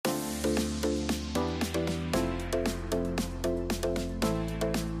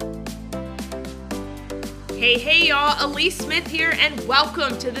Hey, y'all, Elise Smith here, and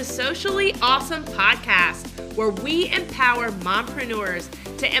welcome to the Socially Awesome Podcast, where we empower mompreneurs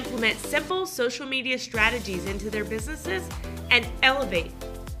to implement simple social media strategies into their businesses and elevate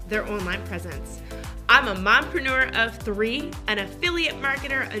their online presence. I'm a mompreneur of three, an affiliate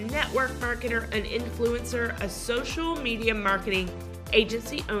marketer, a network marketer, an influencer, a social media marketing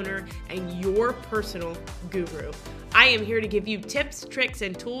agency owner, and your personal guru. I am here to give you tips, tricks,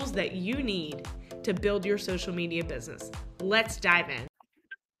 and tools that you need to build your social media business. Let's dive in.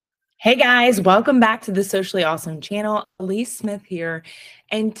 Hey guys, welcome back to the Socially Awesome channel. Elise Smith here.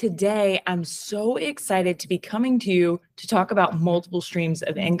 And today I'm so excited to be coming to you to talk about multiple streams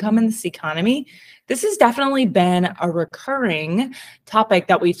of income in this economy. This has definitely been a recurring topic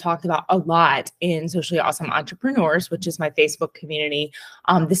that we've talked about a lot in Socially Awesome Entrepreneurs, which is my Facebook community.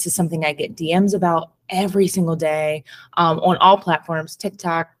 This is something I get DMs about every single day on all platforms,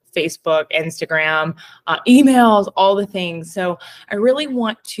 TikTok, Facebook, Instagram, emails, all the things. So I really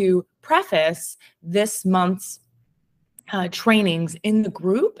want to preface this month's trainings in the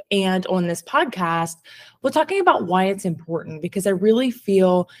group and on this podcast with talking about why it's important, because I really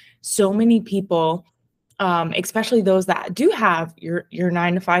feel so many people, especially those that do have your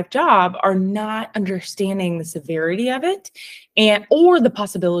 9-to-5 job, are not understanding the severity of it or the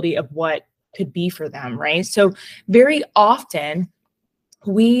possibility of what could be for them, right? So very often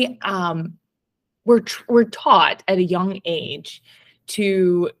we're taught at a young age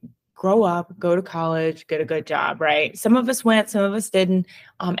to grow up, go to college, get a good job, right? Some of us went, some of us didn't,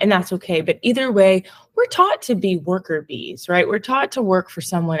 and that's okay. But either way, we're taught to be worker bees, right? We're taught to work for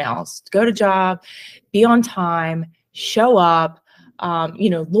someone else, to go to job, be on time, show up,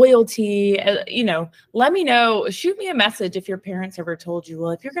 loyalty, let me know, shoot me a message if your parents ever told you,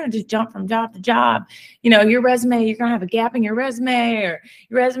 well, if you're going to just jump from job to job, your resume, you're going to have a gap in your resume, or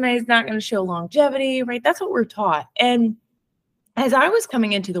your resume is not going to show longevity, right? That's what we're taught. And as I was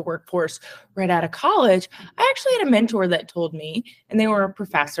coming into the workforce right out of college, I actually had a mentor that told me, and they were a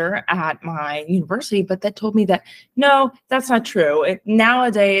professor at my university, but that told me that, no, that's not true.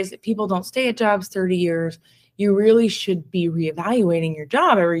 Nowadays, people don't stay at jobs 30 years. You really should be reevaluating your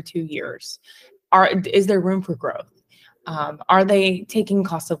job every 2 years. Is there room for growth? Are they taking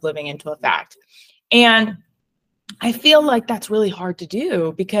cost of living into effect? And I feel like that's really hard to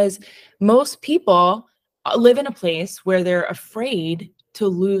do because most people live in a place where they're afraid to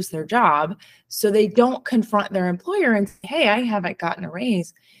lose their job. So they don't confront their employer and say, hey, I haven't gotten a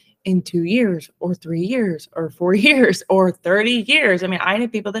raise in 2 years or 3 years or 4 years or 30 years. I mean, I know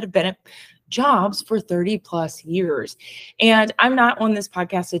people that have been at jobs for 30 plus years. And I'm not on this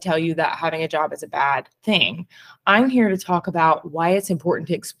podcast to tell you that having a job is a bad thing. I'm here to talk about why it's important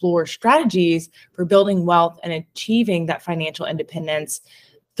to explore strategies for building wealth and achieving that financial independence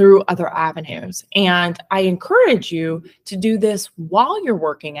through other avenues. And I encourage you to do this while you're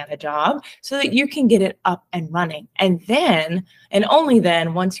working at a job so that you can get it up and running. And then, and only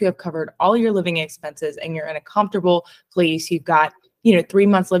then, once you have covered all your living expenses and you're in a comfortable place, you've got 3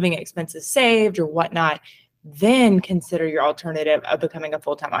 months living expenses saved or whatnot, then consider your alternative of becoming a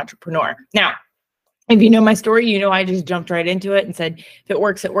full-time entrepreneur. Now, if you know my story, I just jumped right into it and said, if it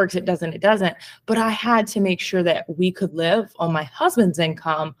works, it works. It doesn't, it doesn't. But I had to make sure that we could live on my husband's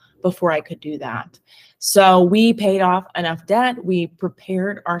income before I could do that. So we paid off enough debt. We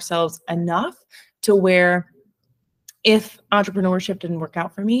prepared ourselves enough to where if entrepreneurship didn't work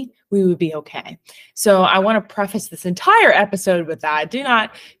out for me, we would be okay. So I want to preface this entire episode with that. Do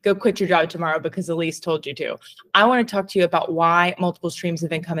not go quit your job tomorrow because Elise told you to. I want to talk to you about why multiple streams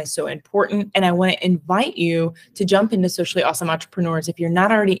of income is so important. And I want to invite you to jump into Socially Awesome Entrepreneurs. If you're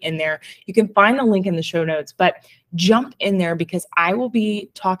not already in there, you can find the link in the show notes, but jump in there because I will be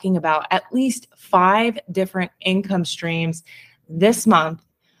talking about at least 5 different income streams this month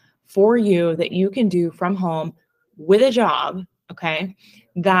for you that you can do from home with a job, okay,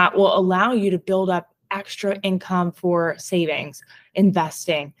 that will allow you to build up extra income for savings,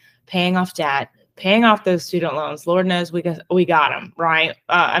 investing, paying off debt, paying off those student loans. Lord knows we got them, right?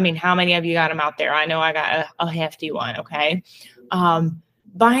 How many of you got them out there? I know I got a hefty one, okay?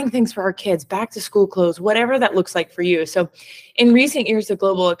 Buying things for our kids, back to school clothes, whatever that looks like for you. So in recent years, the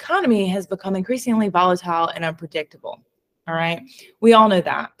global economy has become increasingly volatile and unpredictable. All right. We all know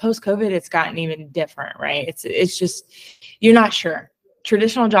that post-COVID, it's gotten even different, right? It's just, you're not sure.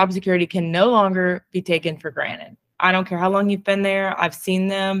 Traditional job security can no longer be taken for granted. I don't care how long you've been there. I've seen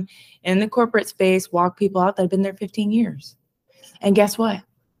them in the corporate space walk people out that have been there 15 years. And guess what?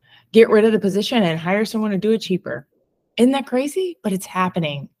 Get rid of the position and hire someone to do it cheaper. Isn't that crazy? But it's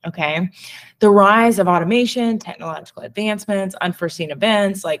happening, okay? The rise of automation, technological advancements, unforeseen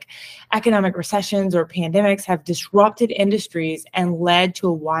events like economic recessions or pandemics have disrupted industries and led to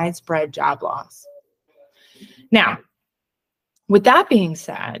a widespread job loss. Now, with that being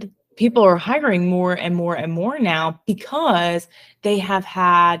said, people are hiring more and more and more now because they have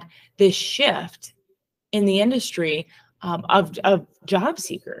had this shift in the industry of job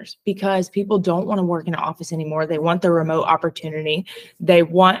seekers, because people don't want to work in an office anymore. They want the remote opportunity. They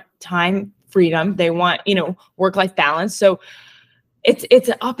want time freedom. They want, work-life balance. So it's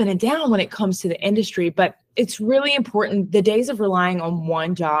up and a down when it comes to the industry, but it's really important. The days of relying on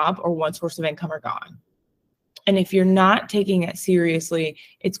one job or one source of income are gone. And if you're not taking it seriously,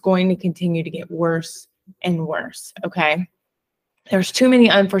 it's going to continue to get worse and worse, okay? There's too many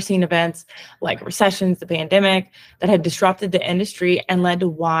unforeseen events like recessions, the pandemic, that have disrupted the industry and led to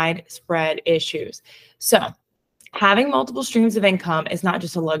widespread issues. So having multiple streams of income is not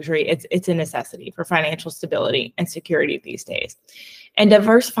just a luxury, it's a necessity for financial stability and security these days. And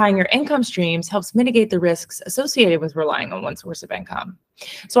diversifying your income streams helps mitigate the risks associated with relying on one source of income.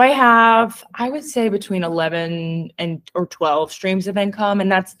 So I have, I would say, between 11 or 12 streams of income,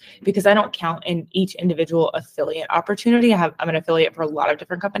 and that's because I don't count in each individual affiliate opportunity. I'm an affiliate for a lot of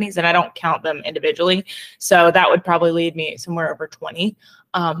different companies, and I don't count them individually. So that would probably lead me somewhere over 20.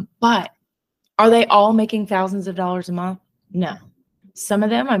 But are they all making thousands of dollars a month? No. Some of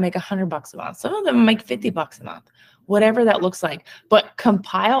them I make $100 a month. Some of them I make $50 a month, whatever that looks like. But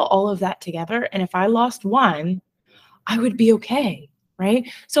compile all of that together, and if I lost one, I would be okay, right?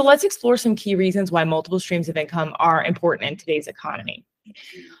 So let's explore some key reasons why multiple streams of income are important in today's economy.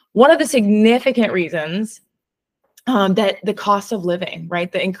 One of the significant reasons that the cost of living,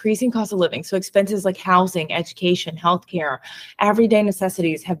 right? The increasing cost of living. So expenses like housing, education, healthcare, everyday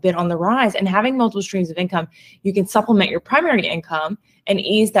necessities have been on the rise. And having multiple streams of income, you can supplement your primary income and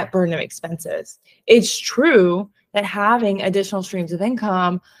ease that burden of expenses. It's true that having additional streams of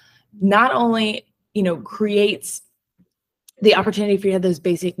income not only, creates the opportunity for you to have those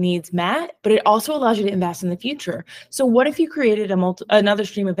basic needs met, but it also allows you to invest in the future. So what if you created another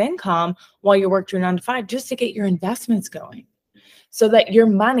stream of income while you worked your 9 to 5 just to get your investments going, so that your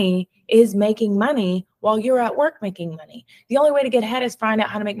money is making money while you're at work making money? The only way to get ahead is find out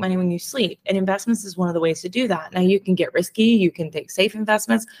how to make money when you sleep. And investments is one of the ways to do that. Now you can get risky, you can take safe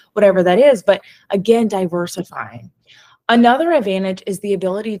investments, whatever that is, but again, diversifying. Another advantage is the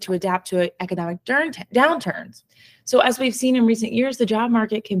ability to adapt to economic downturns. So as we've seen in recent years, the job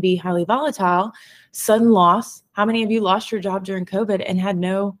market can be highly volatile. Sudden loss. How many of you lost your job during COVID and had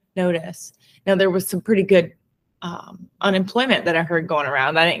no notice? Now, there was some pretty good unemployment that I heard going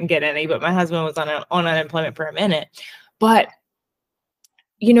around. I didn't get any, but my husband was on unemployment for a minute. But,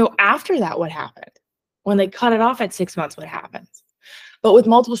 after that, what happened? When they cut it off at 6 months, what happens? But with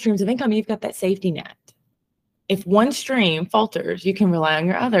multiple streams of income, you've got that safety net. If one stream falters, you can rely on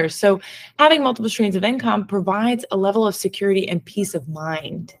your others. So having multiple streams of income provides a level of security and peace of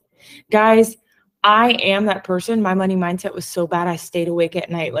mind. Guys, I am that person. My money mindset was so bad, I stayed awake at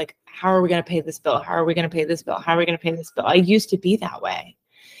night. Like, how are we going to pay this bill? How are we going to pay this bill? How are we going to pay this bill? I used to be that way.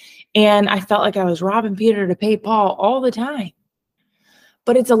 And I felt like I was robbing Peter to pay Paul all the time.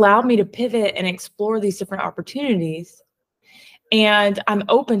 But it's allowed me to pivot and explore these different opportunities. And I'm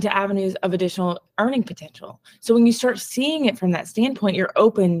open to avenues of additional earning potential. So when you start seeing it from that standpoint, you're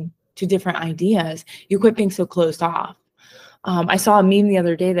open to different ideas. You quit being so closed off. I saw a meme the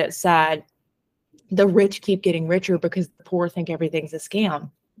other day that said, the rich keep getting richer because the poor think everything's a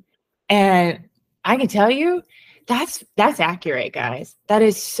scam. And I can tell you, that's accurate, guys. That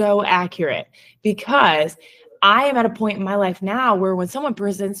is so accurate, because I am at a point in my life now where when someone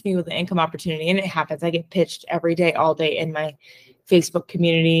presents me with an income opportunity, and it happens, I get pitched every day, all day in my Facebook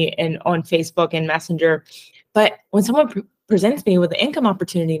community and on Facebook and Messenger. But when someone presents me with an income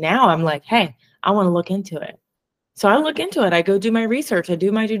opportunity now, I'm like, hey, I want to look into it. So I look into it. I go do my research. I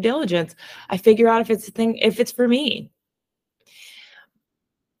do my due diligence. I figure out if it's for me.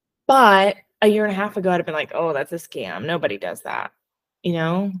 But a year and a half ago, I'd have been like, oh, that's a scam. Nobody does that.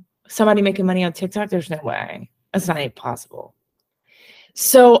 Somebody making money on TikTok, there's no way. That's not even possible.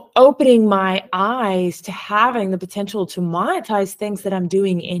 So opening my eyes to having the potential to monetize things that I'm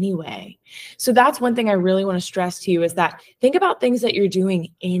doing anyway. So that's one thing I really want to stress to you, is that think about things that you're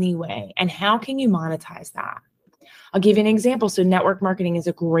doing anyway, and how can you monetize that? I'll give you an example. So network marketing is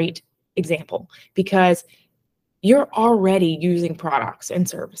a great example, because you're already using products and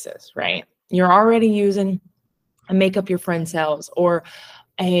services, right? You're already using a makeup your friend sells, or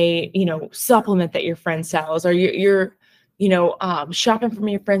a supplement that your friend sells, or you're shopping from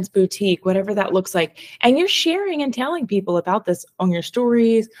your friend's boutique, whatever that looks like. And you're sharing and telling people about this on your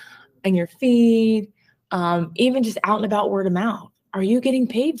stories, on your feed, even just out and about word of mouth. Are you getting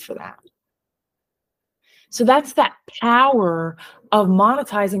paid for that? So that's that power of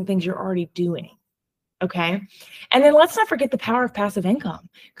monetizing things you're already doing. Okay. And then let's not forget the power of passive income.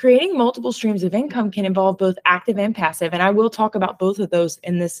 Creating multiple streams of income can involve both active and passive. And I will talk about both of those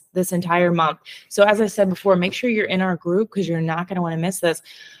in this entire month. So as I said before, make sure you're in our group because you're not going to want to miss this.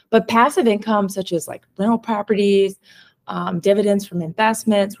 But passive income, such as like rental properties, dividends from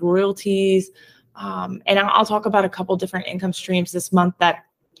investments, royalties, and I'll talk about a couple different income streams this month that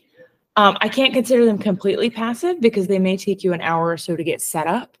I can't consider them completely passive because they may take you an hour or so to get set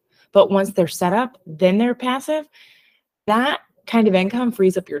up. But once they're set up, then they're passive. That kind of income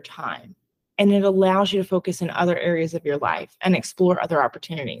frees up your time and it allows you to focus in other areas of your life and explore other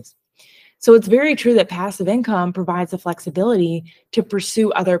opportunities. So it's very true that passive income provides the flexibility to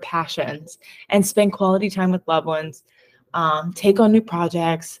pursue other passions and spend quality time with loved ones, take on new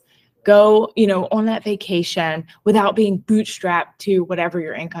projects, go, on that vacation without being bootstrapped to whatever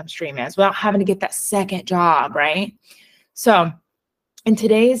your income stream is, without having to get that second job, right? So in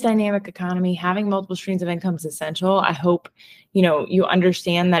today's dynamic economy, having multiple streams of income is essential. I hope, you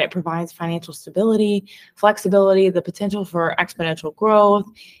understand that it provides financial stability, flexibility, the potential for exponential growth.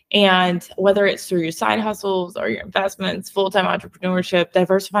 And whether it's through your side hustles or your investments, full-time entrepreneurship,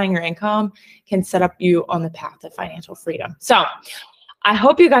 diversifying your income can set up you on the path to financial freedom. So I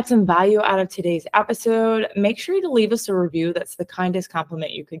hope you got some value out of today's episode. Make sure to leave us a review. That's the kindest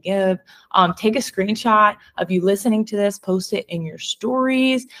compliment you could give. Take a screenshot of you listening to this, post it in your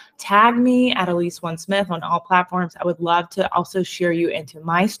stories, tag me at Elise One Smith on all platforms. I would love to also share you into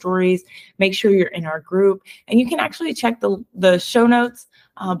my stories. Make sure you're in our group, and you can actually check the show notes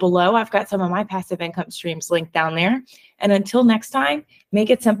below. I've got some of my passive income streams linked down there. And until next time, make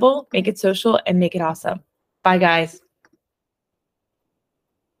it simple, make it social, and make it awesome. Bye, guys.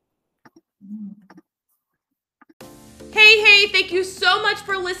 Hey, thank you so much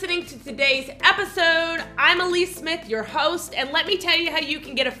for listening to today's episode. I'm Elise Smith, your host, and let me tell you how you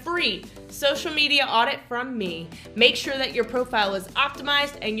can get a free social media audit from me. Make sure that your profile is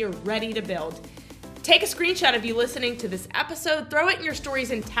optimized and you're ready to build. Take a screenshot of you listening to this episode, throw it in your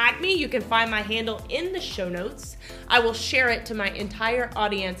stories and tag me. You can find my handle in the show notes. I will share it to my entire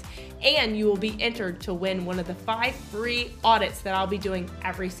audience, and you will be entered to win one of the 5 free audits that I'll be doing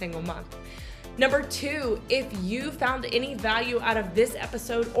every single month. Number 2, if you found any value out of this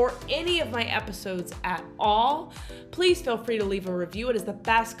episode or any of my episodes at all, please feel free to leave a review. It is the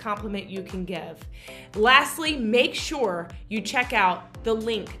best compliment you can give. Lastly, make sure you check out the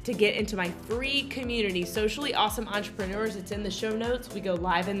link to get into my free community, Socially Awesome Entrepreneurs. It's in the show notes. We go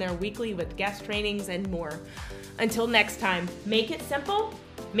live in there weekly with guest trainings and more. Until next time, make it simple,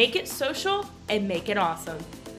 make it social, and make it awesome.